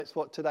That's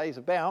what today's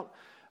about.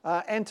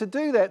 And to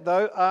do that,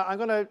 though, I'm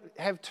going to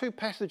have two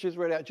passages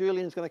read out.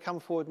 Julian's going to come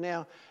forward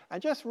now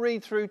and just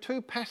read through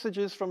two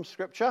passages from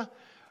Scripture,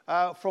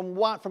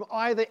 from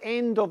either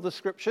end of the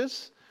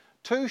Scriptures.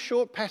 Two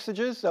short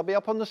passages. They'll be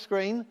up on the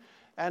screen.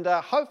 And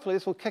hopefully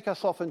this will kick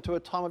us off into a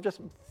time of just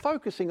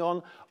focusing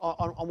on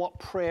what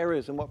prayer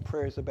is and what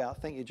prayer is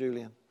about. Thank you,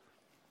 Julian.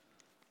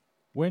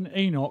 When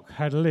Enoch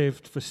had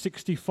lived for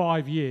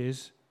 65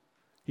 years,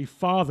 he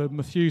fathered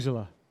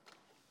Methuselah.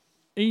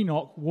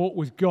 Enoch walked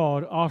with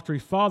God after he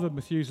fathered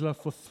Methuselah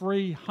for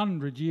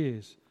 300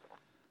 years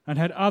and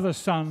had other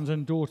sons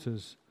and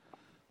daughters.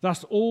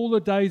 Thus all the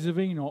days of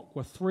Enoch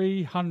were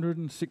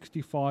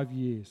 365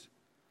 years.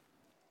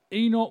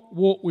 Enoch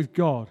walked with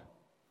God,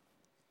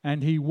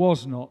 and he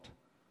was not,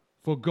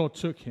 for God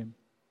took him.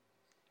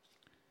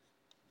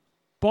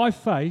 By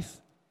faith,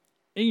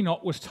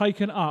 Enoch was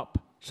taken up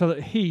so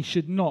that he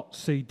should not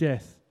see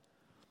death.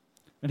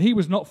 And he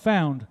was not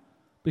found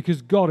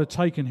because God had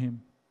taken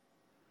him.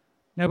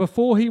 Now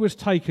before he was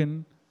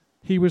taken,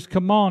 he was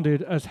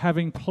commended as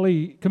having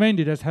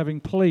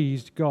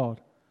pleased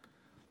God.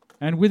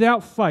 And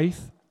without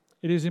faith,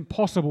 it is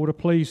impossible to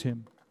please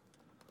him.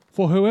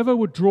 For whoever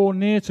would draw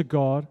near to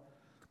God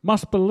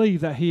must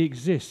believe that he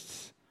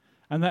exists,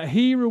 and that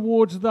he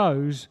rewards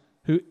those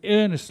who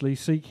earnestly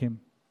seek him.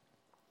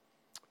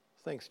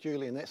 Thanks,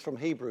 Julian. That's from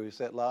Hebrews,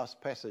 that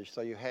last passage. So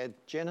you had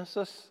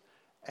Genesis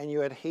and you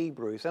had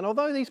Hebrews. And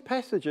although these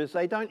passages,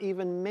 they don't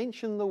even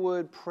mention the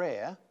word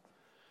prayer,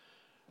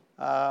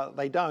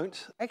 they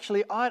don't.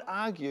 Actually, I'd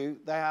argue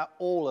they are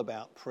all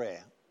about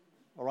prayer.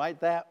 All right?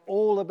 They're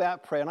all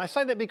about prayer. And I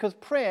say that because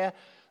prayer,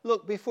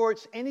 look, before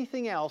it's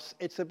anything else,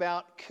 it's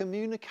about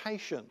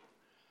communication.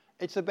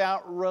 It's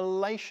about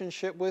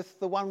relationship with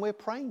the one we're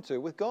praying to,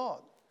 with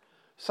God.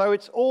 So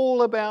it's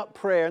all about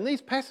prayer. And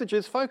these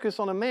passages focus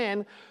on a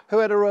man who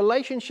had a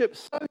relationship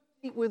so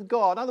deep with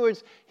God. In other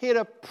words, he had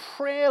a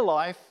prayer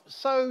life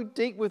so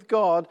deep with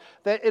God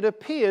that it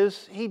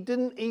appears he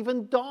didn't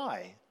even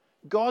die.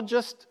 God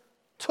just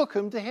took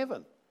him to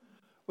heaven,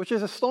 which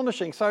is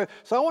astonishing. So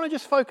I want to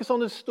just focus on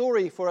this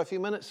story for a few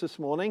minutes this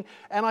morning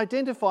and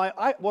identify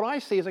what I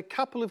see as a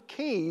couple of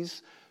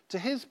keys to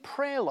his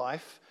prayer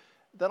life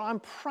that I'm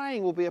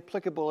praying will be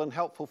applicable and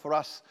helpful for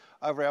us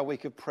over our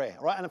week of prayer,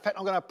 right? And in fact,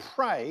 I'm going to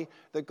pray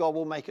that God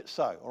will make it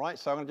so, all right?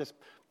 So I'm going to just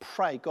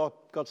pray, God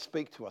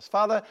speak to us.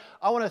 Father,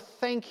 I want to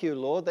thank you,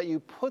 Lord, that you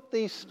put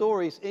these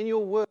stories in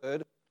your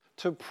word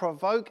to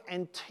provoke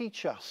and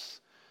teach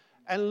us.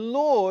 And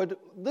Lord,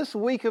 this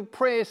week of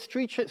prayer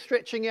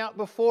stretching out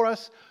before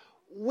us,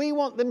 we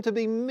want them to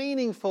be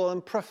meaningful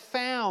and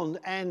profound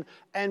and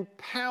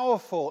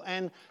powerful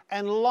and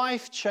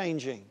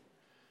life-changing.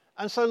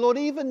 And so, Lord,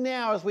 even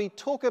now as we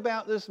talk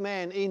about this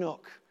man,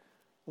 Enoch,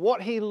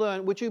 what he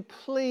learned, would you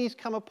please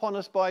come upon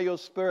us by your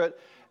Spirit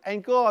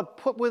and, God,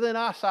 put within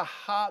us a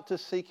heart to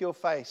seek your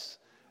face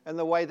in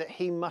the way that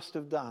he must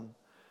have done.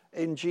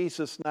 In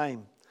Jesus'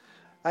 name.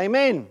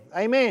 Amen.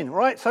 Amen.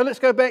 Right, so let's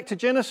go back to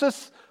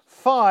Genesis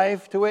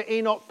 5 to where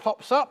Enoch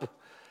pops up.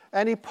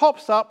 And he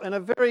pops up in a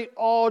very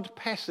odd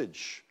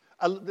passage.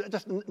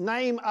 Just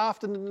name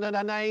after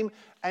name,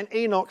 and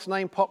Enoch's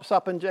name pops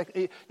up. And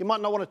you might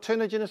not want to turn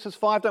to Genesis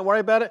 5, don't worry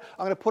about it.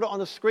 I'm going to put it on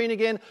the screen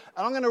again,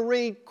 and I'm going to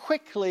read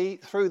quickly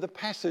through the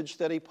passage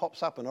that he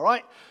pops up in, all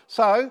right?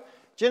 So,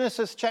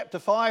 Genesis chapter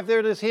 5, there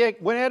it is here.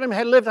 When Adam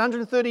had lived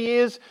 130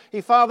 years,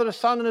 he fathered a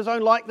son in his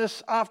own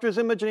likeness after his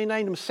image, and he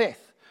named him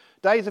Seth.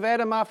 Days of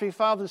Adam after he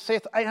fathered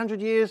Seth,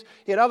 800 years.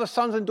 He had other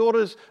sons and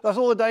daughters. Thus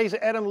all the days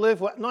that Adam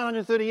lived were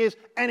 930 years,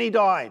 and he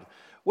died.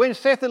 When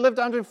Seth had lived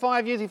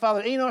 105 years, he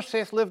fathered Enosh.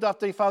 Seth lived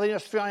after he fathered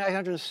Enosh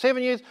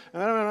 807 years.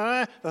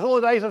 Thus all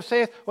the days of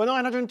Seth were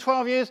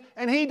 912 years,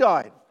 and he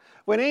died.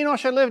 When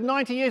Enosh had lived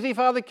 90 years, he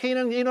fathered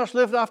Kenan. Enosh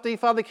lived after he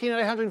fathered Kenan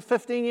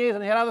 815 years,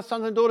 and he had other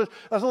sons and daughters.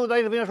 Thus all the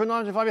days of Enosh were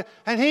 905 years,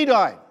 and he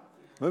died.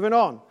 Moving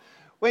on.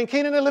 When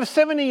Kenan had lived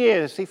 70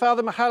 years, he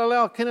fathered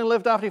Mahalalel. Kenan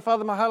lived after he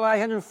fathered Mahalalel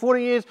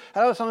 840 years,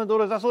 had other sons and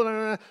daughters. Thus all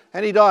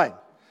and he died.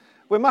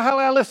 When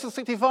Mahalalel lived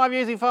 65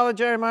 years, he fathered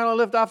Jared. Mahalalel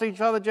lived after he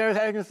fathered Jared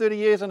 830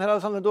 years and had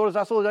other sons and daughters.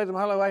 Thus all the days of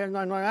Mahalalel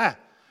 899.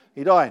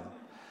 He died.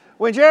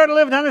 When Jared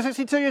lived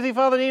 162 years, he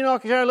fathered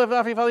Enoch. Jared lived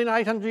after he fathered Enoch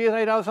 800 years and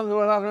had other sons and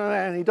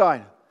daughters, and he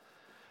died.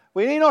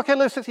 When Enoch had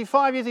lived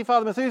 65 years, he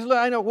fathered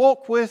Methuselah. Enoch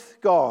walked with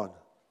God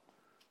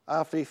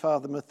after he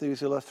fathered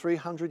Methuselah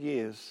 300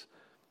 years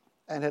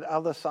and had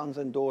other sons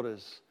and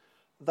daughters.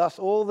 Thus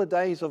all the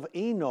days of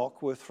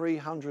Enoch were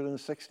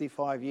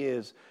 365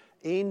 years.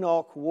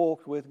 Enoch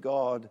walked with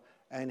God,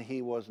 and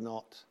he was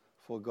not,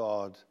 for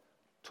God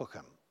took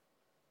him.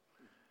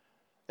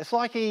 It's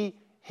like he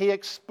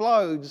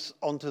explodes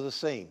onto the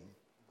scene,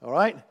 all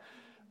right?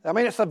 I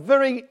mean, it's a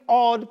very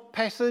odd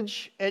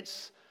passage.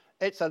 It's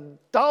a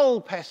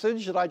dull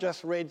passage that I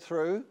just read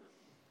through,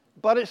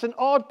 but it's an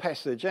odd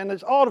passage. And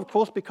it's odd, of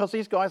course, because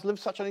these guys lived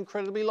such an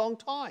incredibly long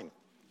time.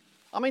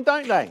 I mean,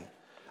 don't they?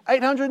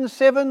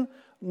 807,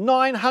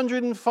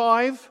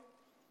 905,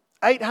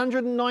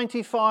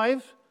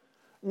 895,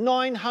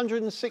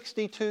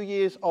 962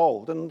 years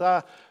old. And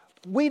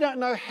We don't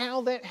know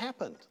how that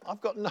happened.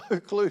 I've got no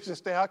clues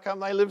as to how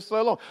come they lived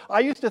so long. I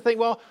used to think,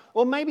 well,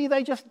 maybe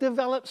they just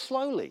developed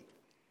slowly.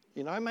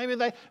 You know, maybe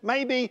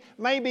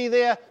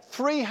they're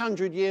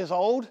 300 years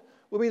old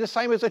will be the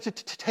same as a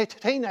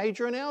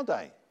teenager in our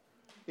day.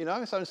 You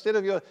know, so instead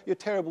of your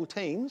terrible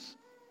teens,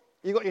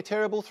 you've got your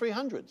terrible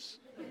 300s.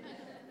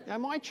 Now,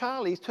 my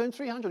Charlie's turned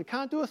 300.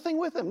 Can't do a thing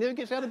with him. Never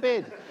gets out of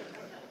bed.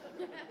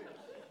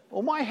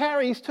 Or my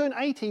Harry's turned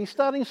 80. He's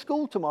starting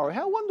school tomorrow.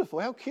 How wonderful.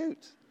 How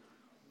cute.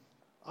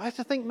 I have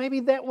to think maybe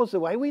that was the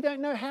way. We don't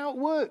know how it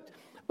worked.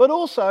 But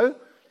also,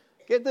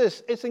 get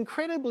this, it's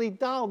incredibly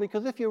dull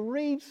because if you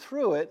read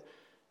through it,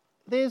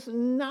 there's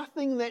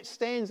nothing that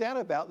stands out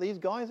about these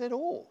guys at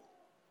all.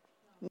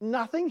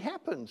 Nothing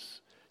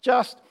happens.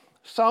 Just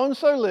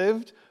so-and-so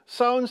lived,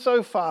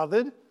 so-and-so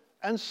fathered,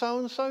 and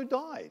so-and-so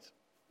died.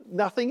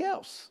 Nothing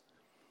else.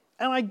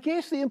 And I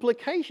guess the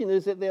implication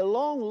is that their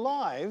long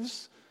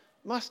lives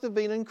must have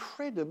been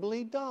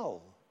incredibly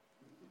dull.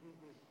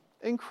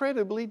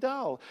 Incredibly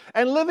dull.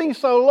 And living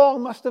so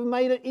long must have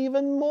made it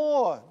even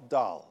more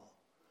dull.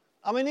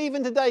 I mean,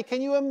 even today,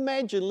 can you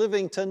imagine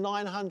living to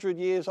 900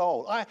 years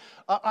old?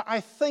 I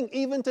think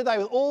even today,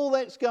 with all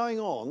that's going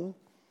on,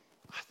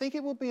 I think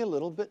it would be a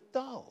little bit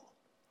dull.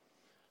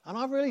 And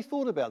I've really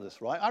thought about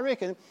this, right? I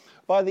reckon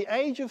by the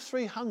age of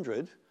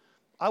 300,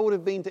 I would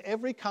have been to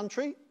every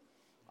country.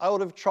 I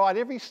would have tried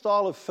every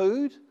style of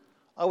food.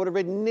 I would have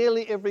read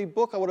nearly every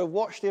book. I would have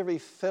watched every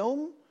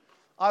film.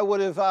 I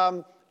would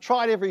have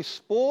tried every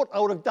sport. I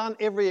would have done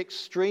every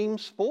extreme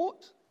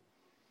sport.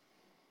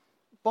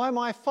 By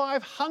my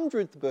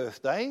 500th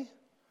birthday,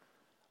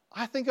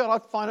 I think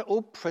I'd find it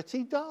all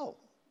pretty dull.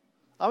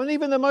 I mean,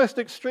 even the most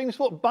extreme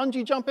sport,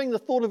 bungee jumping, the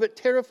thought of it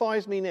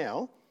terrifies me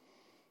now.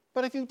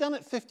 But if you've done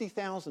it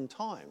 50,000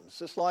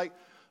 times, it's like,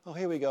 oh,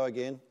 here we go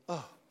again.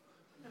 Oh.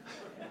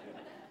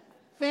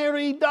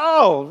 Very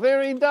dull,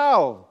 very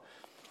dull.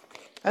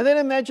 And then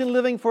imagine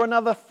living for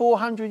another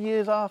 400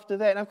 years after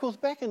that. And of course,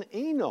 back in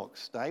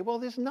Enoch's day, well,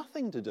 there's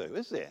nothing to do,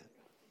 is there?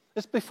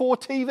 It's before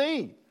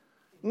TV.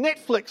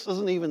 Netflix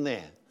isn't even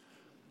there.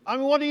 I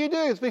mean, what do?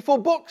 It's before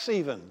books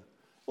even.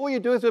 All you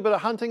do is do a bit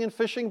of hunting and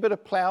fishing, a bit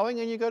of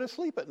ploughing, and you go to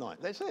sleep at night.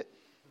 That's it.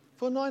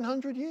 For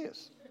 900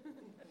 years.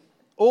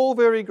 All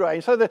very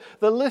grey. So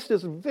the list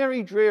is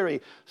very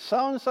dreary.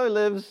 So-and-so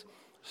lives,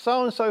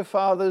 so-and-so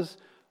fathers,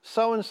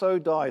 so-and-so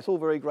dies. All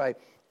very grey.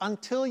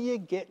 Until you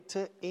get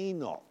to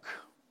Enoch.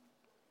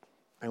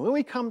 And when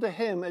we come to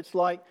him, it's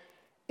like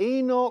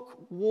Enoch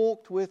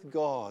walked with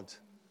God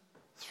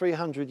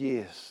 300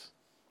 years.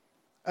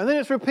 And then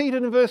it's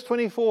repeated in verse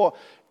 24.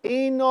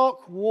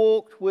 Enoch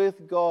walked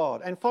with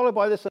God. And followed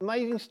by this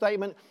amazing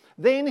statement,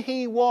 then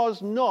he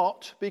was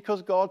not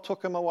because God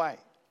took him away.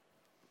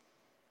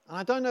 And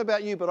I don't know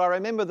about you, but I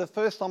remember the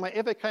first time I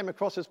ever came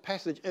across this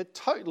passage, it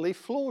totally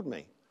floored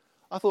me.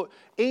 I thought,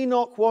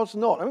 Enoch was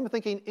not. I remember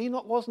thinking,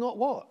 Enoch was not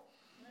what?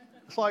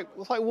 It's like,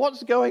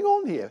 what's going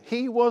on here?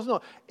 He was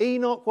not.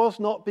 Enoch was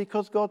not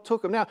because God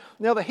took him.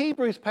 Now the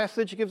Hebrews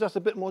passage gives us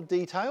a bit more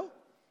detail.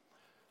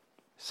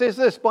 It says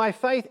this, by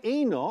faith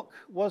Enoch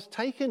was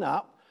taken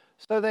up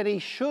so that he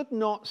should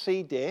not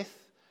see death,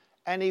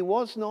 and he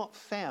was not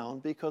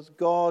found because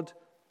God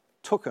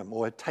took him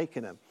or had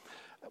taken him.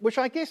 Which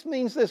I guess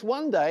means this.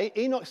 One day,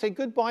 Enoch said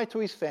goodbye to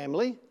his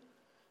family,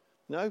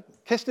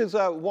 kissed his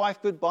wife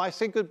goodbye,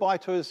 said goodbye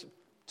to his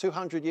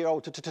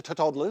 200-year-old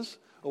toddlers,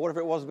 or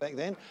whatever it was back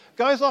then,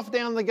 goes off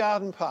down the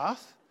garden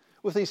path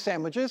with his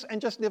sandwiches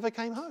and just never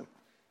came home.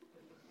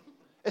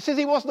 It says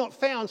he was not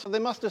found, so they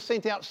must have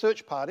sent out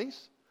search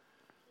parties.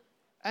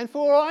 And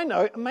for all I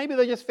know, maybe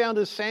they just found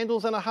his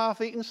sandals and a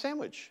half-eaten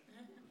sandwich.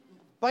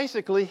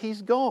 Basically,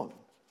 he's gone.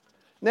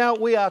 Now,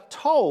 we are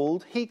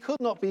told he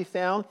could not be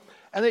found,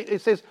 and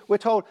it says, we're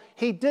told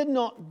he did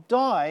not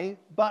die,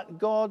 but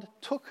God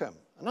took him.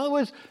 In other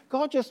words,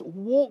 God just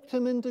walked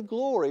him into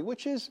glory,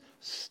 which is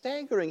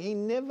staggering. He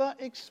never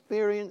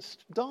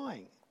experienced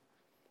dying.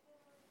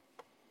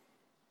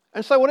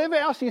 And so whatever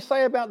else you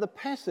say about the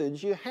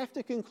passage, you have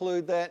to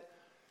conclude that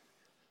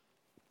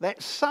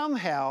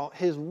somehow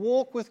his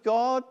walk with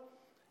God,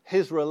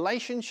 his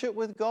relationship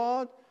with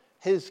God,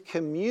 his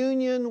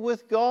communion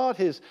with God,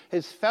 his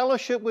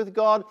fellowship with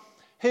God,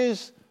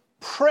 his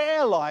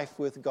prayer life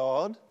with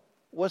God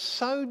was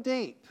so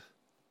deep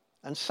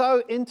and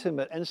so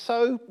intimate and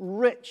so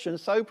rich and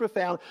so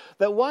profound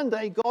that one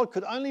day God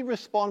could only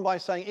respond by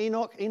saying,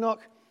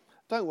 Enoch,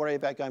 don't worry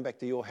about going back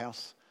to your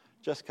house.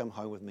 Just come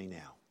home with me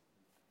now.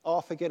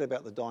 Oh, forget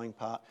about the dying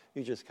part.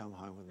 You just come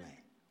home with me.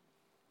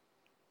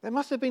 That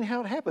must have been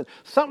how it happened.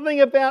 Something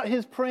about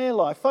his prayer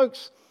life.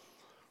 Folks,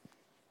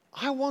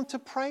 I want to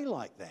pray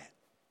like that.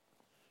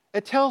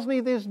 It tells me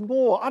there's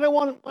more. I don't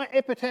want my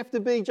epitaph to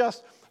be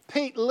just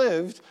Pete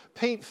lived,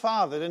 Pete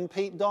fathered, and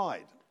Pete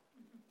died.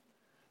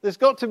 There's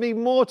got to be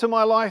more to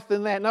my life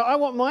than that. No, I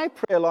want my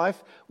prayer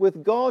life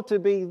with God to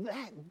be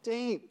that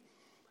deep,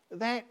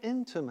 that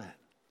intimate.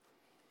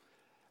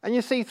 And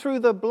you see, through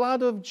the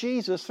blood of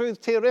Jesus, through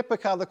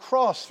Tirepika, the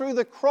cross, through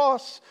the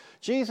cross,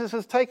 Jesus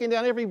has taken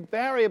down every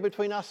barrier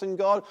between us and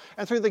God.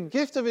 And through the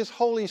gift of his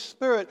Holy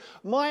Spirit,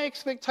 my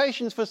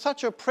expectations for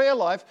such a prayer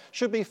life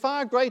should be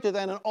far greater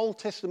than an Old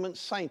Testament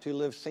saint who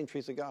lived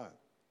centuries ago.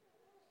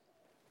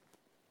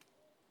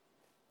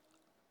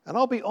 And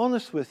I'll be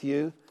honest with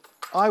you,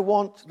 I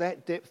want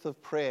that depth of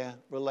prayer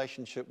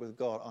relationship with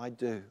God. I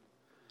do.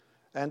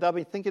 And I've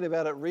been thinking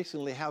about it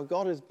recently, how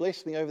God has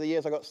blessed me over the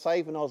years. I got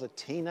saved when I was a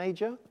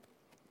teenager.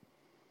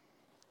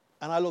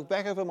 And I look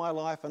back over my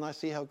life and I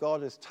see how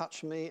God has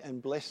touched me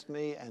and blessed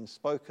me and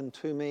spoken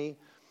to me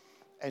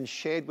and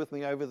shared with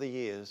me over the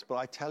years. But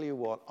I tell you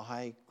what,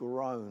 I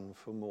groan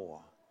for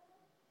more.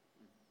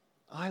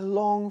 I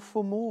long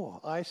for more.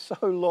 I so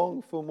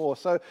long for more.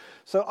 So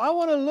I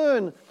want to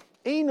learn,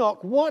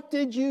 Enoch, what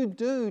did you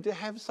do to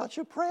have such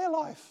a prayer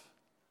life?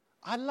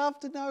 I'd love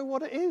to know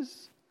what it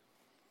is.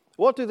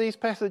 What do these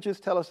passages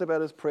tell us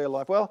about his prayer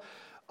life? Well,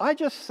 I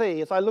just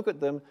see, as I look at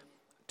them,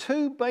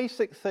 two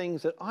basic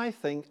things that I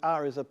think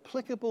are as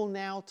applicable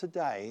now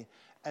today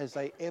as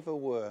they ever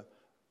were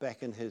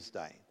back in his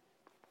day.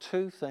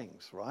 Two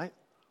things, right?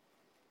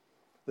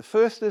 The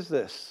first is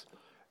this.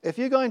 If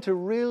you're going to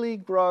really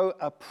grow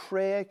a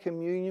prayer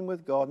communion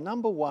with God,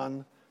 number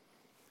one,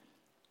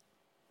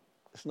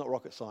 it's not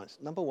rocket science.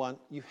 Number one,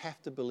 you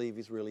have to believe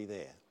he's really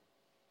there.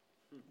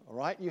 All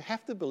right? You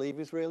have to believe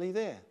he's really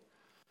there.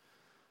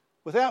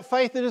 Without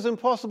faith, it is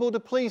impossible to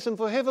please him.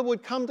 For whoever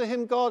would come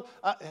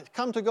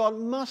to God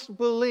must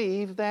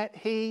believe that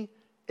he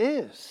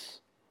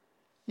is.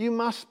 You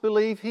must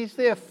believe he's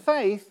there.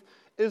 Faith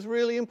is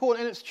really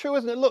important. And it's true,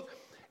 isn't it? Look,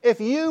 if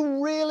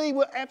you really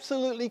were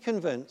absolutely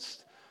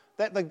convinced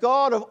that the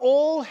God of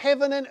all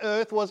heaven and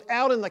earth was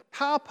out in the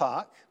car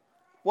park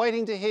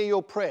waiting to hear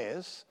your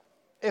prayers,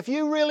 if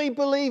you really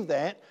believe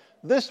that,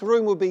 this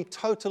room would be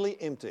totally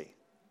empty.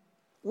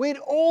 We'd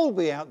all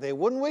be out there,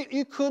 wouldn't we?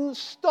 You couldn't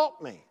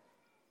stop me.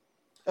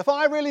 If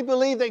I really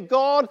believed that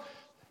God,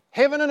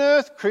 heaven and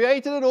earth,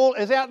 created it all,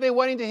 is out there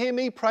waiting to hear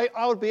me pray,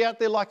 I would be out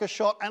there like a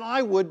shot and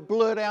I would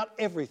blurt out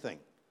everything.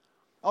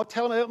 I'll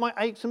tell them about my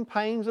aches and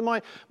pains and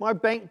my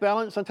bank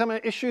balance. I'll tell them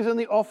about issues in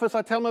the office.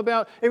 I tell them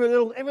about every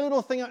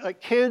little thing, like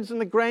kids and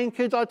the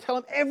grandkids. I'd tell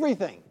them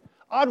everything.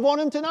 I'd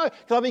want them to know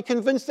because I'd be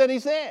convinced that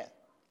he's there.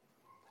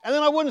 And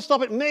then I wouldn't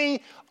stop at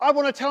me. I'd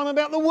want to tell them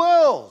about the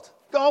world.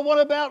 God, what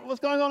about what's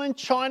going on in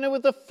China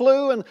with the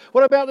flu? And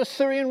what about the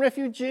Syrian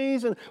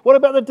refugees? And what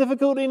about the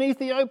difficulty in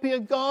Ethiopia?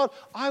 God,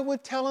 I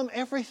would tell him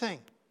everything.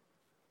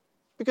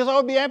 Because I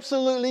would be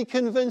absolutely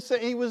convinced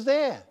that he was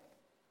there.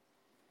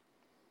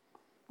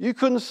 You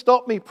couldn't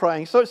stop me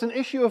praying. So it's an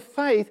issue of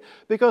faith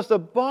because the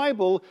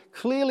Bible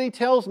clearly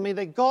tells me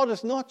that God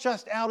is not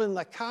just out in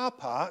the car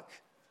park.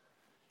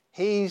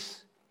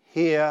 He's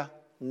here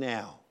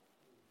now.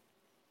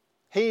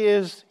 He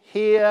is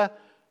here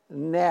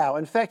now.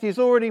 In fact, he's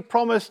already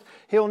promised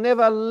he'll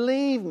never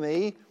leave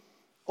me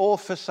or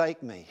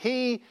forsake me.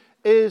 He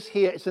is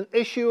here. It's an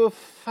issue of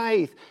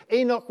faith.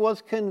 Enoch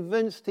was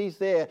convinced he's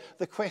there.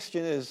 The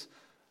question is,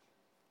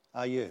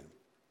 are you?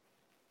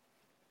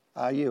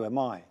 Are you? Am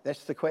I?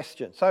 That's the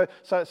question.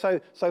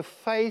 So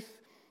faith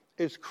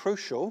is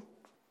crucial,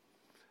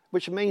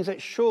 which means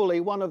that surely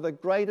one of the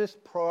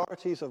greatest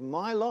priorities of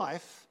my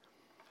life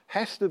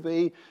has to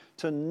be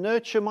to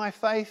nurture my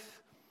faith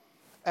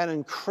and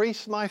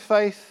increase my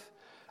faith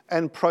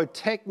and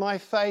protect my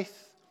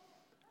faith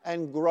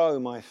and grow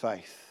my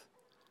faith.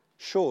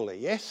 Surely,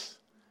 yes?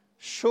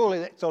 Surely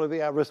that's got to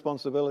be our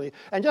responsibility.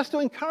 And just to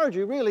encourage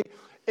you, really,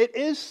 it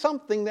is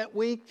something that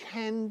we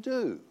can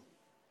do.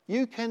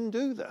 You can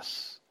do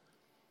this.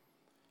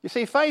 You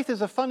see, faith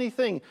is a funny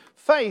thing.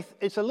 Faith,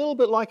 it's a little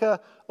bit like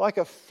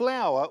a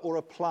flower or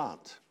a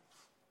plant.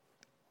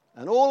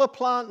 And all a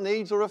plant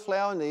needs or a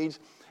flower needs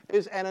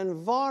is an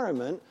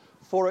environment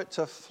for it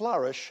to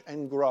flourish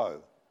and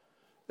grow.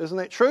 Isn't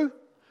that true?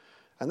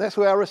 And that's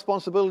where our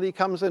responsibility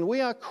comes in.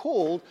 We are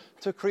called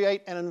to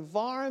create an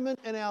environment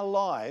in our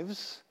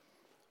lives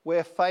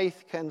where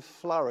faith can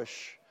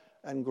flourish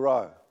and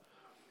grow.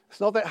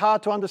 It's not that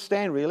hard to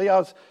understand, really. I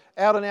was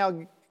out in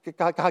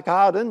our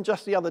garden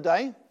just the other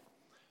day.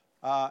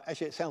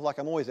 Actually, it sounds like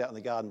I'm always out in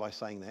the garden by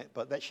saying that,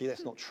 but actually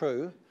that's not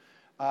true.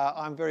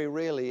 I'm very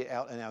rarely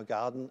out in our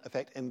garden. In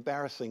fact,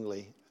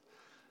 embarrassingly,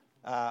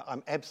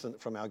 I'm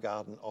absent from our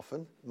garden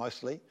often,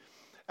 mostly.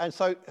 And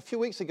so a few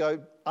weeks ago,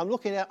 I'm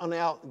looking out on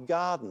our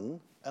garden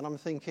and I'm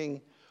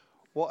thinking,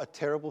 what a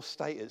terrible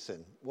state it's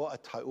in. What a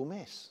total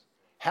mess.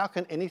 How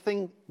can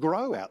anything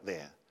grow out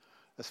there?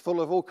 It's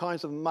full of all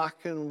kinds of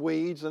muck and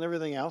weeds and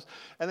everything else.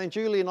 And then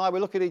Julie and I, we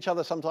look at each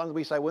other sometimes and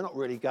we say, we're not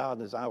really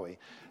gardeners, are we?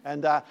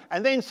 And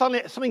then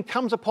suddenly something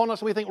comes upon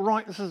us and we think,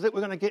 right, this is it.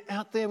 We're going to get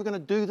out there. We're going to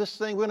do this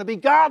thing. We're going to be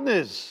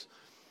gardeners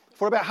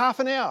for about half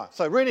an hour.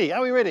 So ready?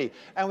 Are we ready?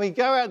 And we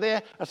go out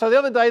there. And so the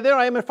other day, there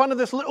I am in front of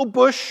this little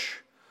bush,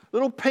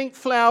 little pink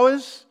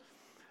flowers.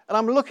 And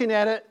I'm looking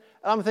at it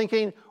and I'm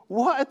thinking,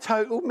 what a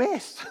total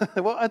mess.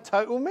 What a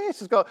total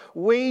mess. It's got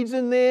weeds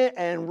in there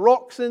and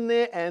rocks in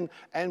there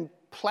and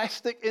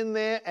plastic in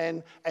there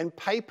and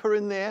paper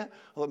in there.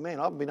 I thought, man,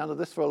 I've been under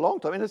this for a long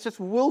time. And it's just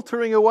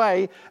wiltering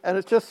away and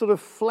it's just sort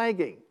of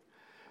flagging.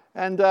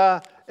 And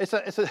it's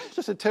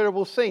just a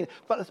terrible scene.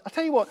 But I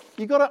tell you what,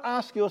 you've got to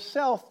ask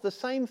yourself the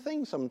same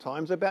thing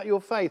sometimes about your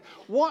faith.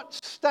 What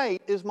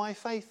state is my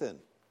faith in?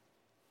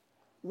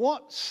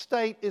 What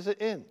state is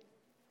it in?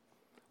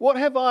 What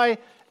have I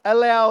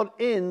allowed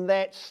in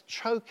that's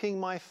choking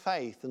my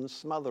faith and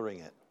smothering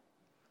it?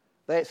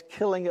 That's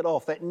killing it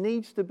off. That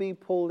needs to be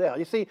pulled out.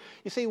 You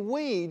see,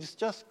 weeds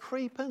just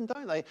creep in,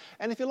 don't they?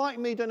 And if you're like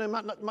me, don't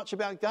know much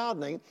about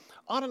gardening,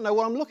 I don't know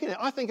what I'm looking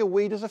at. I think a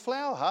weed is a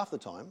flower half the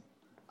time.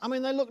 I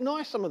mean, they look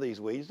nice, some of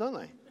these weeds, don't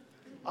they?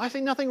 I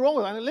see nothing wrong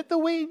with it. Let the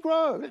weed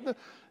grow.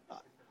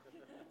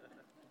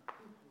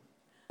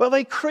 But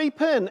they creep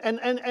in.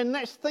 And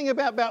that's the thing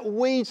about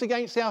weeds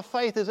against our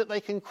faith is that they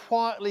can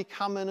quietly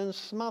come in and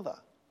smother.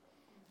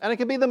 And it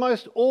can be the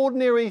most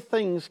ordinary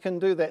things can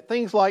do that.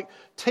 Things like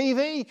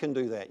TV can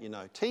do that, you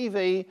know.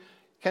 TV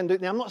can do...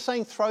 Now, I'm not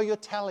saying throw your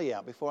telly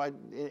out before I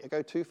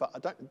go too far.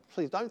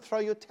 Please don't throw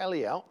your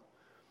telly out.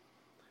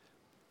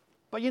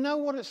 But you know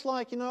what it's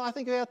like? You know, I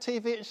think of our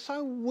TV, it's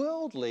so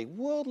worldly.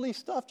 Worldly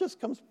stuff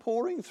just comes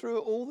pouring through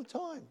it all the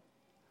time.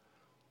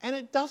 And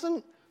it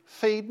doesn't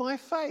feed my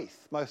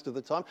faith most of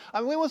the time. I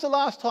mean, when was the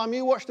last time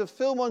you watched a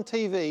film on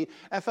TV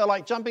and felt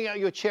like jumping out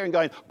of your chair and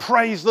going,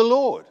 praise the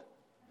Lord?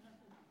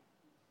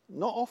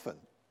 Not often.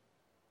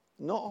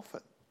 Not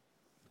often.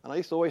 And I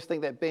used to always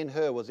think that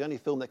Ben-Hur was the only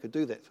film that could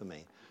do that for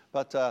me.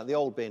 But the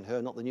old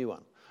Ben-Hur, not the new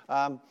one.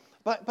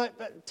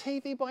 But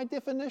TV, by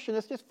definition,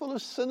 is just full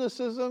of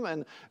cynicism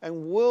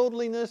and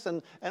worldliness.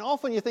 And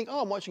often you think,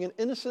 oh, I'm watching an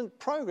innocent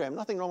program.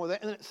 Nothing wrong with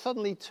that. And then it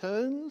suddenly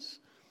turns.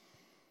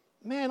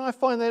 Man, I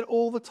find that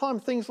all the time.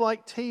 Things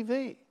like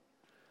TV.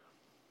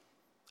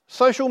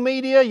 Social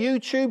media,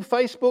 YouTube,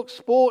 Facebook,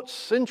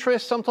 sports,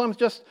 interests, sometimes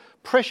just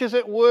pressures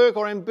at work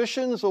or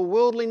ambitions or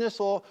worldliness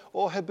or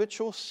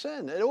habitual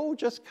sin. It all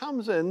just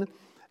comes in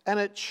and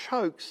it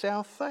chokes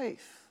our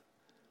faith.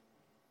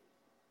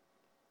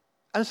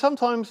 And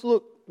sometimes,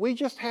 look, we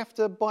just have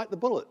to bite the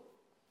bullet.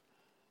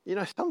 You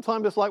know,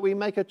 sometimes it's like we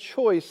make a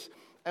choice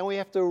and we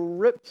have to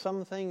rip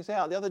some things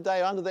out. The other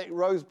day under that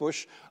rose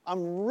bush,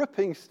 I'm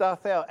ripping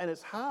stuff out and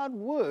it's hard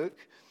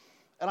work.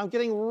 And I'm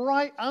getting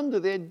right under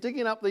there,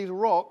 digging up these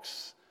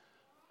rocks,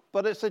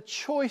 but it's a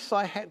choice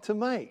I had to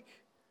make.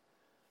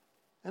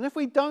 And if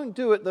we don't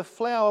do it, the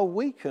flower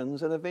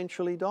weakens and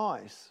eventually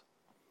dies.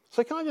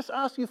 So can I just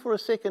ask you for a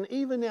second,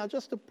 even now,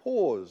 just to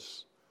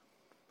pause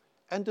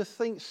and to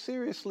think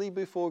seriously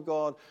before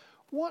God,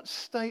 what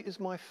state is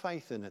my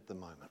faith in at the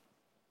moment?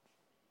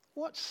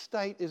 What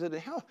state is it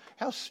in?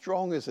 How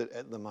strong is it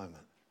at the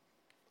moment?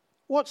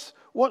 What's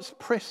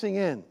pressing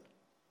in?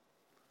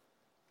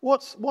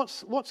 What's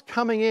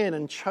coming in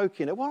and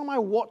choking it? What am I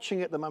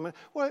watching at the moment?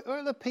 What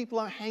are the people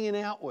I'm hanging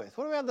out with?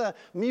 What about the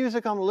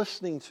music I'm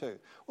listening to?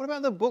 What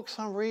about the books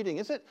I'm reading?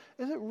 Is it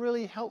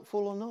really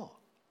helpful or not?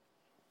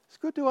 It's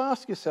good to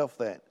ask yourself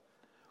that.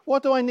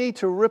 What do I need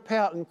to rip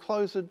out and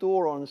close the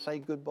door on and say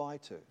goodbye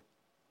to?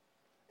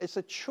 It's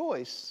a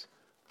choice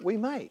we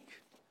make.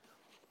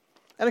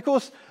 And of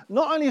course,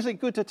 not only is it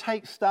good to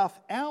take stuff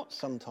out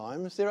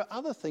sometimes, there are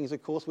other things,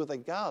 of course, with a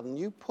garden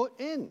you put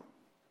in.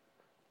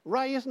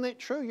 Ray, isn't that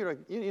true?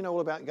 You know all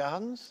about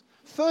gardens.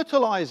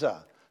 Fertilizer.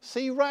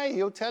 See Ray,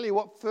 he'll tell you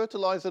what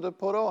fertilizer to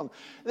put on.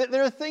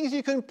 There are things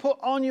you can put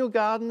on your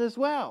garden as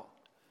well.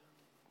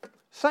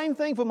 Same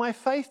thing for my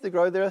faith to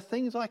grow. There are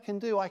things I can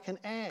do, I can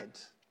add.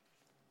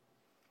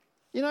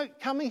 You know,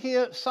 coming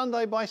here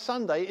Sunday by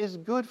Sunday is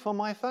good for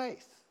my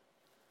faith.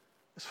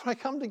 That's when I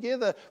come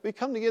together. We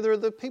come together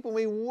as the people,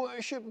 we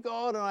worship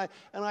God,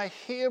 and I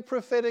hear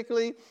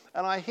prophetically,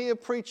 and I hear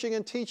preaching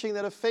and teaching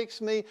that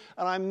affects me,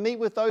 and I meet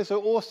with those who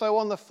are also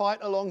on the fight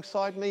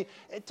alongside me.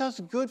 It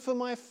does good for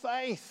my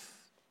faith.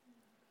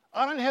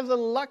 I don't have the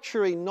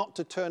luxury not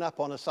to turn up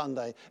on a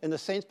Sunday, in a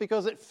sense,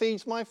 because it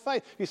feeds my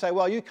faith. You say,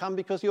 well, you come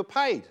because you're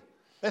paid.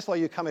 That's why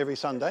you come every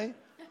Sunday.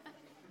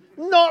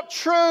 Not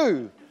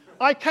true.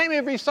 I came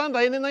every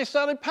Sunday, and then they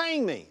started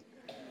paying me.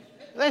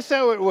 That's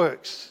how it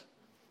works.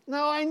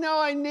 No, I know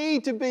I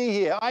need to be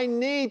here. I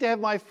need to have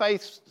my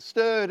faith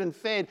stirred and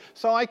fed,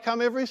 so I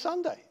come every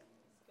Sunday.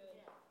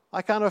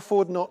 I can't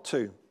afford not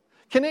to.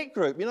 Connect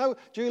group. You know,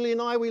 Julie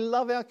and I, we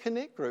love our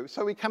Connect group.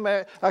 So we come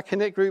out our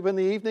Connect group in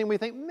the evening, we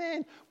think,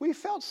 man, we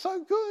felt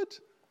so good.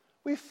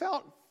 We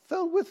felt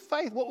filled with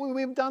faith. What would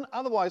we have done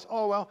otherwise?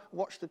 Oh, well,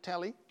 watch the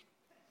tally.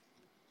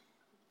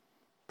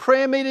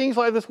 Prayer meetings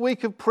like this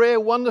week of prayer,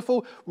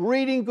 wonderful.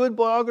 Reading good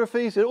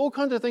biographies, and all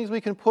kinds of things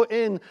we can put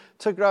in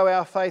to grow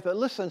our faith. But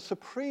listen,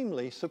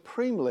 supremely,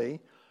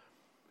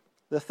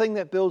 the thing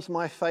that builds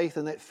my faith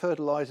and that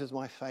fertilizes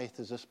my faith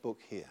is this book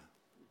here.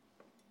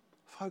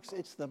 Folks,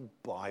 it's the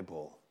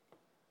Bible.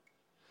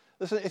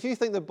 Listen, if you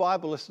think the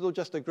Bible is still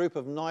just a group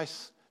of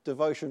nice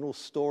devotional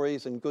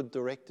stories and good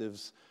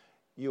directives,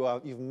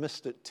 you've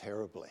missed it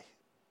terribly.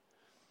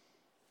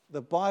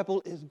 The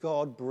Bible is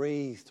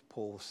God-breathed,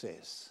 Paul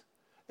says.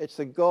 It's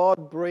the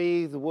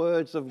God-breathed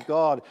words of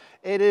God.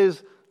 It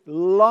is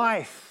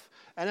life.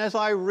 And as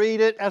I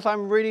read it, as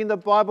I'm reading the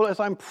Bible, as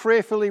I'm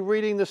prayerfully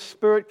reading, the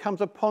Spirit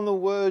comes upon the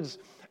words,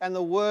 and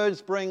the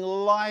words bring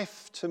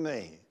life to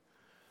me.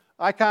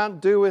 I can't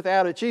do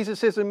without it. Jesus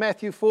says in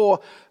Matthew 4,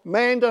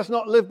 man does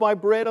not live by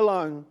bread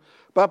alone,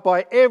 but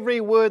by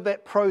every word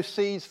that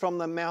proceeds from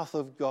the mouth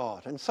of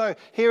God. And so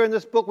here in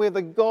this book, we have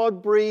the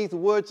God-breathed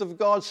words of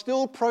God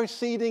still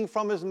proceeding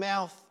from his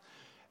mouth,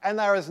 and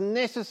they're as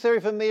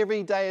necessary for me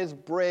every day as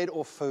bread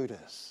or food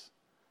is.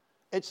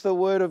 It's the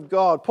word of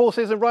God. Paul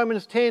says in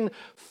Romans 10,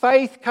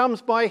 faith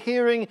comes by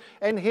hearing,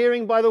 and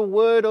hearing by the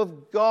word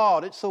of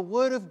God. It's the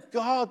word of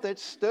God that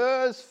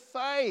stirs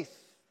faith.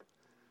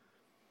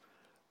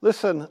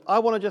 Listen, I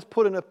want to just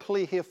put in a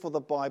plea here for the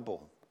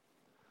Bible.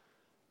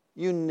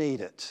 You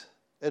need it.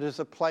 It is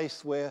a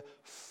place where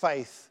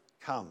faith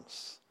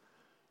comes.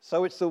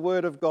 So it's the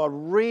word of God.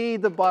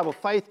 Read the Bible.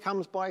 Faith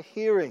comes by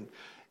hearing.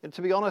 And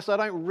to be honest, I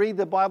don't read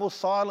the Bible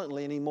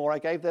silently anymore. I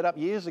gave that up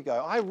years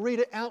ago. I read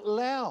it out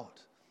loud.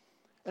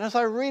 And as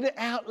I read it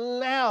out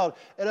loud,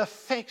 it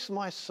affects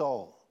my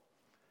soul.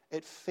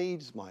 It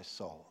feeds my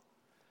soul.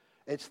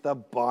 It's the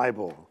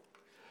Bible.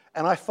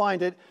 And I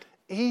find it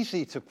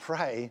easy to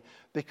pray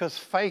because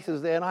faith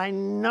is there, and I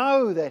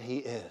know that He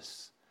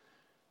is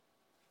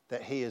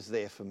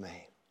there for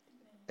me.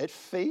 It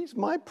feeds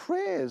my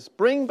prayers.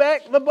 Bring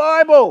back the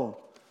Bible.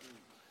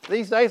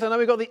 These days, I know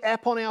we've got the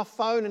app on our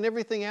phone and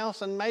everything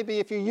else, and maybe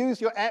if you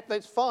use your app,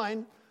 that's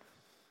fine.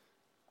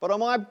 But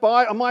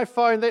on my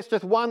phone, that's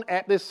just one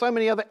app. There's so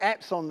many other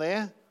apps on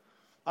there.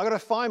 I've got to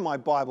find my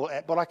Bible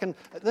app, but I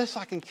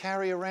can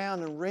carry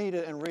around and read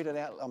it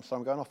out. I'm sorry,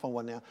 I'm going off on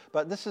one now.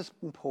 But this is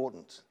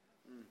important.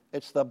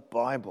 It's the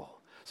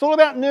Bible. It's all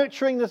about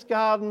nurturing this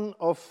garden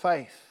of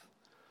faith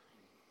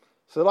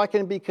so that I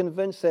can be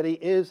convinced that He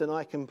is and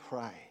I can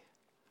pray.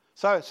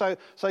 So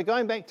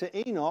going back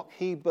to Enoch,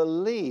 he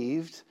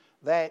believed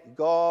that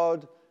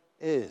God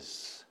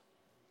is.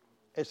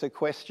 It's a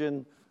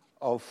question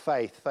of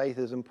faith. Faith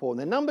is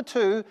important. And number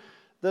two,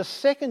 the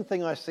second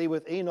thing I see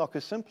with Enoch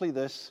is simply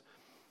this.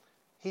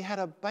 He had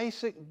a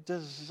basic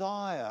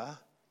desire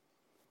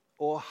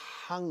or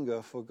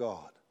hunger for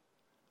God.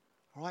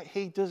 All right?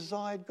 He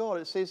desired God.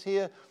 It says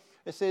here,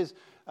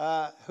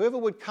 whoever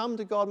would come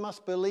to God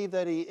must believe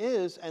that He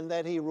is and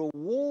that He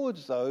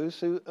rewards those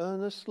who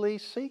earnestly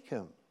seek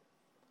Him.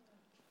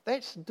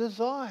 That's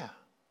desire.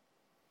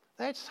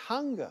 That's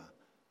hunger.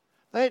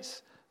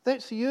 That's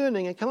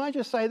yearning. And can I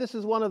just say, this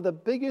is one of the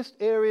biggest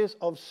areas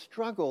of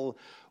struggle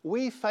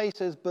we face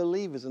as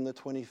believers in the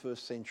 21st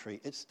century.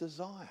 It's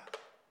desire.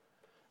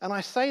 And I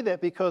say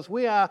that because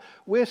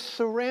we're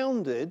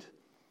surrounded,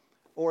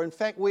 or in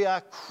fact we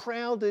are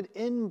crowded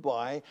in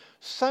by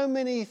so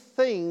many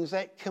things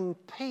that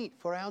compete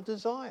for our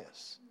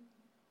desires.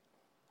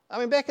 I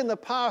mean, back in the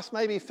past,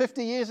 maybe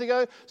 50 years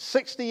ago,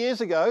 60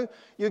 years ago,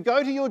 you'd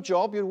go to your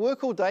job, you'd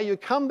work all day,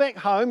 you'd come back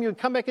home, you'd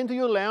come back into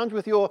your lounge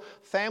with your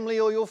family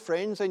or your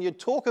friends, and you'd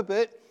talk a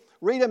bit,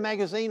 read a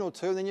magazine or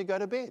two, and then you'd go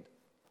to bed.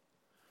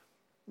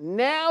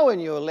 Now in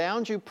your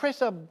lounge, you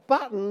press a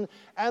button,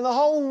 and the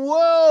whole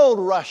world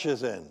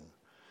rushes in.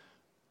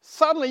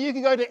 Suddenly, you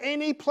can go to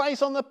any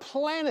place on the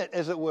planet,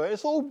 as it were.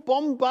 It's all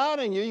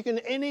bombarding you. You can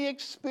any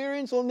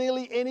experience or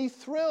nearly any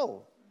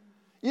thrill.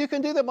 You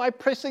can do that by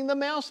pressing the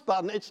mouse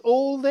button. It's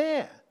all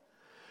there.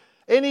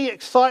 Any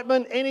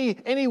excitement,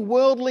 any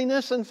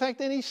worldliness, in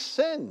fact, any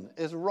sin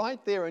is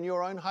right there in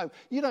your own home.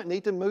 You don't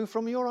need to move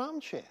from your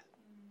armchair.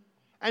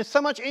 And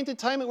so much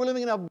entertainment. We're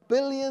living in a $1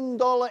 billion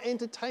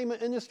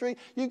entertainment industry.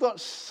 You've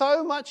got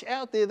so much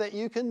out there that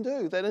you can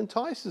do that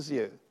entices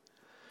you.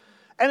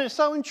 And it's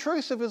so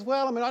intrusive as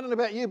well. I mean, I don't know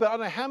about you, but I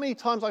don't know how many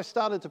times I've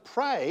started to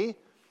pray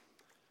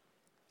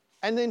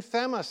and then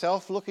found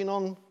myself looking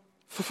on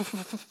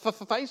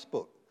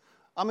Facebook.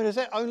 I mean, is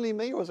that only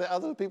me or is that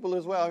other people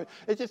as well? I mean,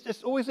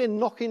 it's always there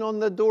knocking on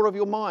the door of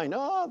your mind.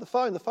 Oh, the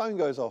phone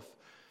goes off.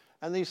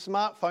 And these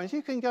smartphones,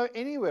 you can go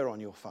anywhere on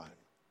your phone.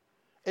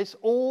 It's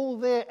all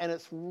there and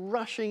it's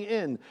rushing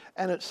in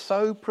and it's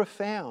so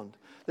profound.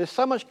 There's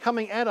so much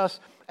coming at us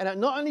and it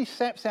not only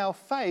saps our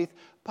faith,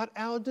 but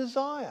our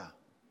desire.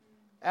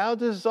 Our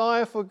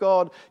desire for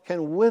God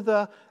can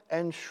wither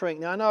and shrink.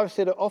 Now, I know I've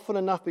said it often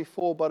enough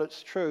before, but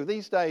it's true.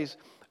 These days,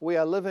 we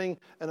are living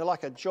in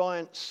like a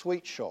giant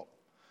sweet shop.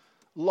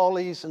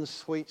 Lollies and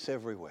sweets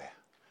everywhere.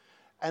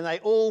 And they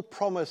all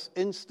promise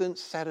instant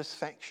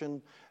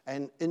satisfaction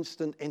and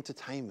instant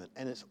entertainment.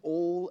 And it's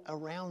all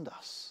around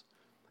us.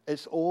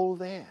 It's all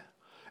there.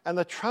 And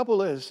the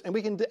trouble is, and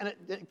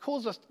it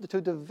causes us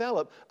to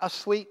develop a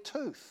sweet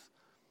tooth.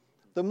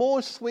 The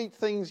more sweet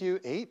things you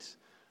eat,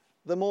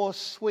 the more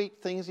sweet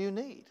things you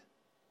need.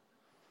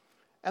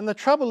 And the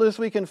trouble is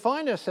we can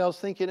find ourselves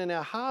thinking in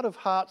our heart of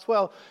hearts,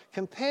 well,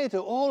 compared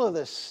to all of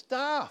this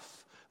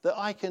stuff that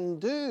I can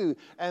do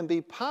and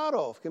be part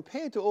of,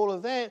 compared to all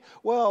of that,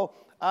 well,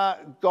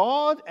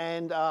 God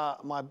and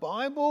my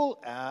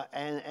Bible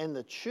and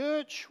the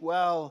church,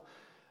 well,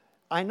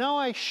 I know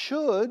I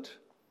should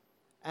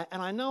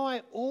and I know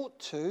I ought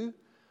to,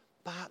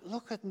 but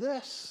look at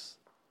this.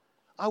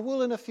 I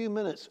will in a few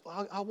minutes.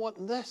 I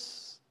want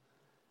this.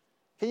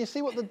 Can you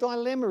see what the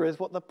dilemma is,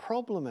 what the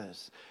problem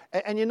is?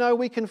 And you know,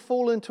 we can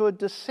fall into a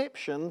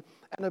deception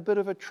and a bit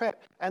of a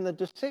trap. And the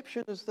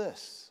deception is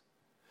this.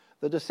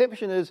 The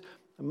deception is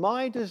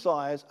my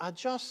desires are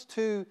just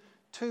too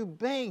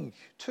big,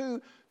 too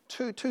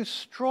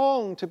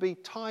strong to be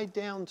tied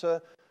down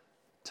to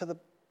the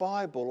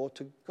Bible or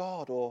to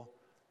God or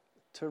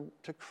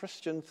to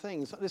Christian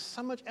things. There's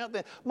so much out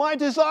there. My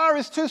desire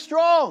is too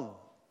strong.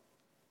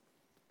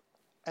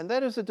 And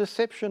that is a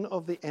deception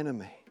of the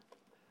enemy.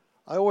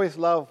 I always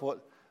love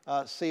what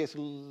C.S.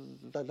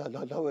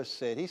 Lewis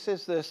said. He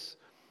says this,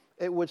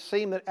 it would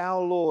seem that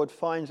our Lord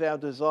finds our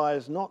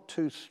desires not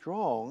too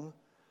strong,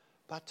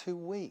 but too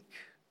weak.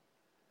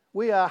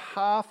 We are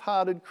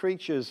half-hearted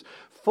creatures,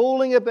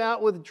 fooling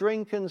about with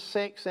drink and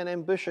sex and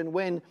ambition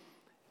when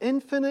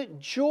infinite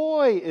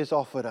joy is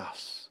offered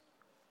us.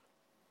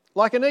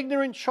 Like an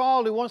ignorant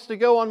child who wants to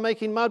go on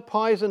making mud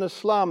pies in a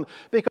slum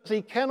because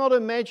he cannot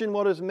imagine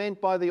what is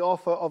meant by the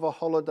offer of a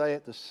holiday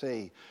at the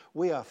sea.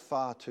 We are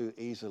far too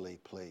easily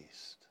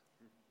pleased.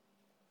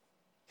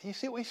 Can you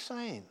see what he's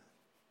saying?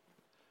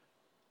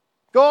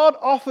 God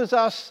offers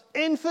us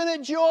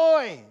infinite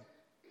joy,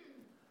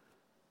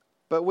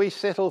 but we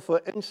settle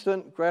for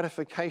instant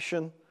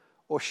gratification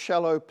or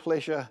shallow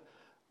pleasure,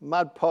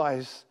 mud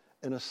pies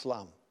in a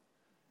slum,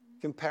 in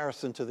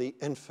comparison to the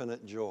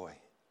infinite joy.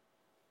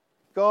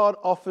 God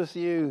offers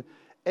you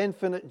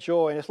infinite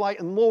joy. And it's like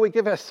the more we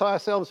give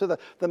ourselves to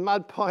the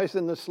mud pies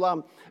in the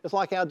slum, it's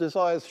like our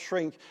desires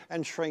shrink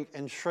and shrink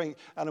and shrink,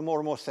 and are more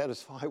and more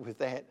satisfied with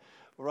that,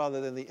 rather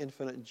than the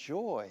infinite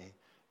joy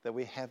that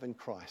we have in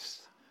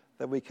Christ,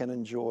 that we can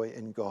enjoy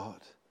in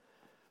God.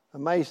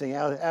 Amazing.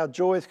 Our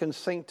joys can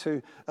sink to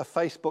a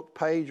Facebook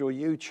page or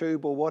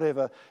YouTube or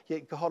whatever,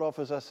 yet God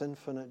offers us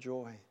infinite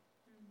joy.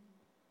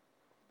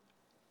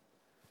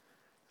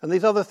 And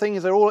these other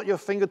things are all at your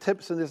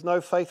fingertips, and there's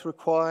no faith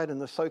required,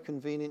 and they're so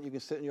convenient. You can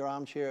sit in your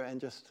armchair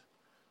and just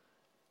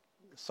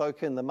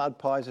soak in the mud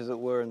pies, as it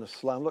were, in the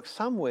slum. Look,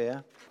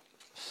 somewhere,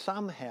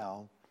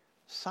 somehow,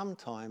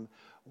 sometime,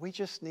 we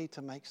just need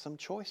to make some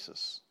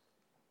choices.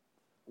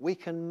 We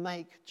can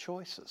make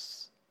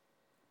choices.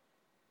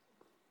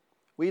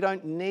 We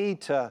don't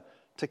need to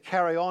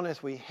carry on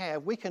as we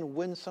have. We can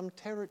win some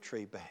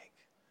territory back.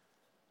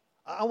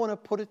 I want to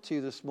put it to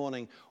you this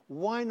morning,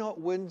 why not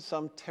win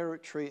some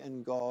territory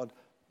in God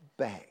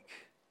back?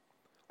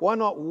 Why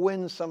not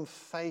win some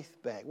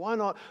faith back? Why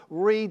not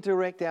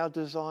redirect our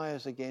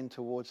desires again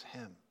towards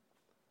Him?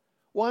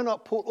 Why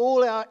not put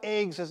all our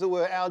eggs, as it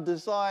were, our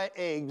desire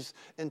eggs,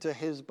 into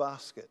His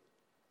basket?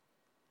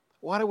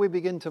 Why don't we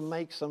begin to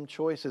make some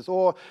choices?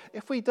 Or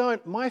if we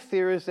don't, my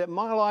fear is that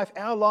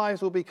our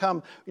lives will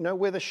become,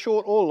 whether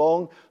short or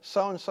long,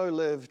 so-and-so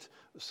lived,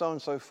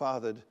 so-and-so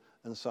fathered,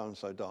 and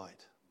so-and-so died.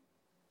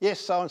 Yes,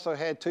 so-and-so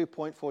had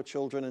 2.4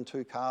 children and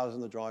 2 cars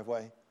in the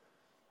driveway,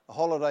 a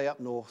holiday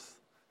up north,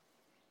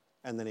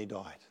 and then he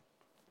died.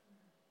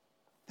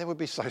 That would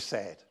be so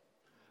sad.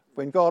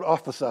 When God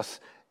offers us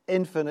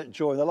infinite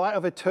joy, in the light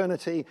of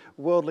eternity,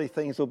 worldly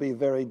things will be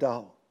very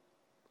dull.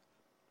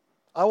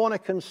 I want to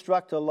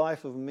construct a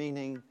life of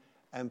meaning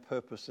and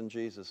purpose in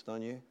Jesus,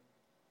 don't you?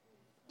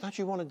 Don't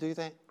you want to do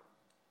that?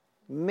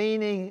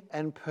 Meaning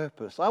and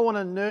purpose. I want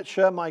to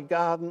nurture my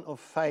garden of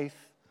faith.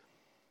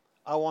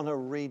 I want to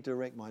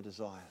redirect my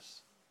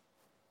desires.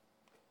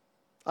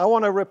 I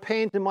want to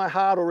repent in my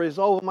heart or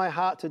resolve in my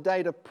heart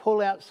today to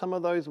pull out some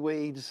of those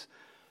weeds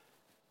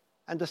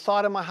and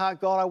decide in my heart,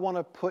 God, I want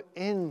to put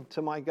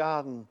into my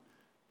garden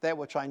that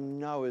which I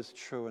know is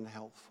true and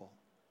helpful.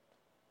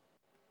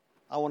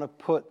 I want to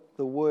put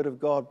the Word of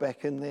God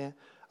back in there.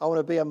 I want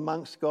to be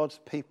amongst God's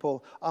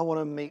people. I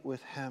want to meet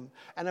with Him.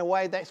 And in a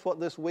way, that's what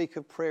this week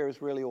of prayer is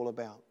really all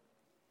about.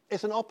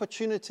 It's an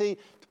opportunity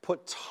to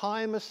put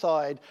time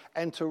aside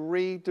and to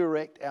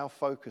redirect our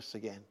focus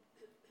again.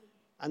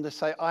 And to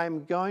say,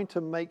 I'm going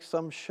to make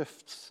some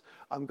shifts.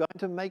 I'm going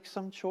to make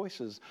some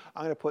choices.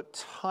 I'm going to put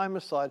time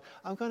aside.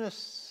 I'm going to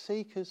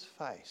seek His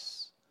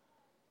face.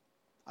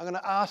 I'm going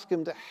to ask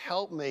Him to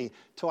help me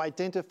to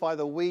identify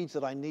the weeds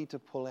that I need to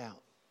pull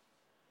out.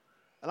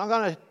 And I'm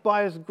going to,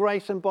 by His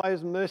grace and by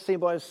His mercy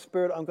and by His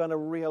Spirit, I'm going to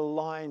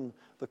realign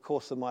the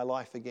course of my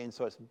life again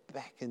so it's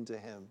back into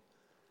Him.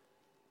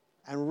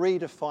 And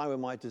redefine where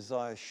my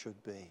desires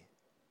should be.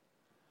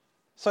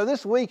 So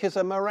this week is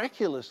a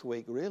miraculous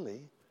week,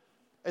 really.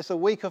 It's a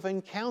week of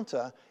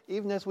encounter,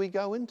 even as we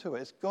go into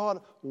it. It's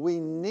God, we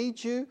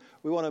need you.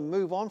 We want to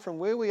move on from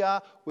where we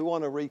are. We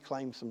want to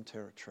reclaim some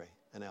territory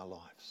in our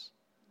lives.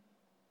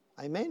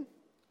 Amen?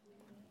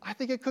 I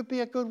think it could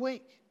be a good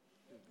week.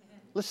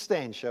 Let's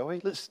stand, shall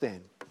we? Let's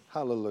stand.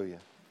 Hallelujah.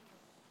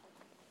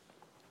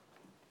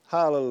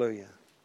 Hallelujah.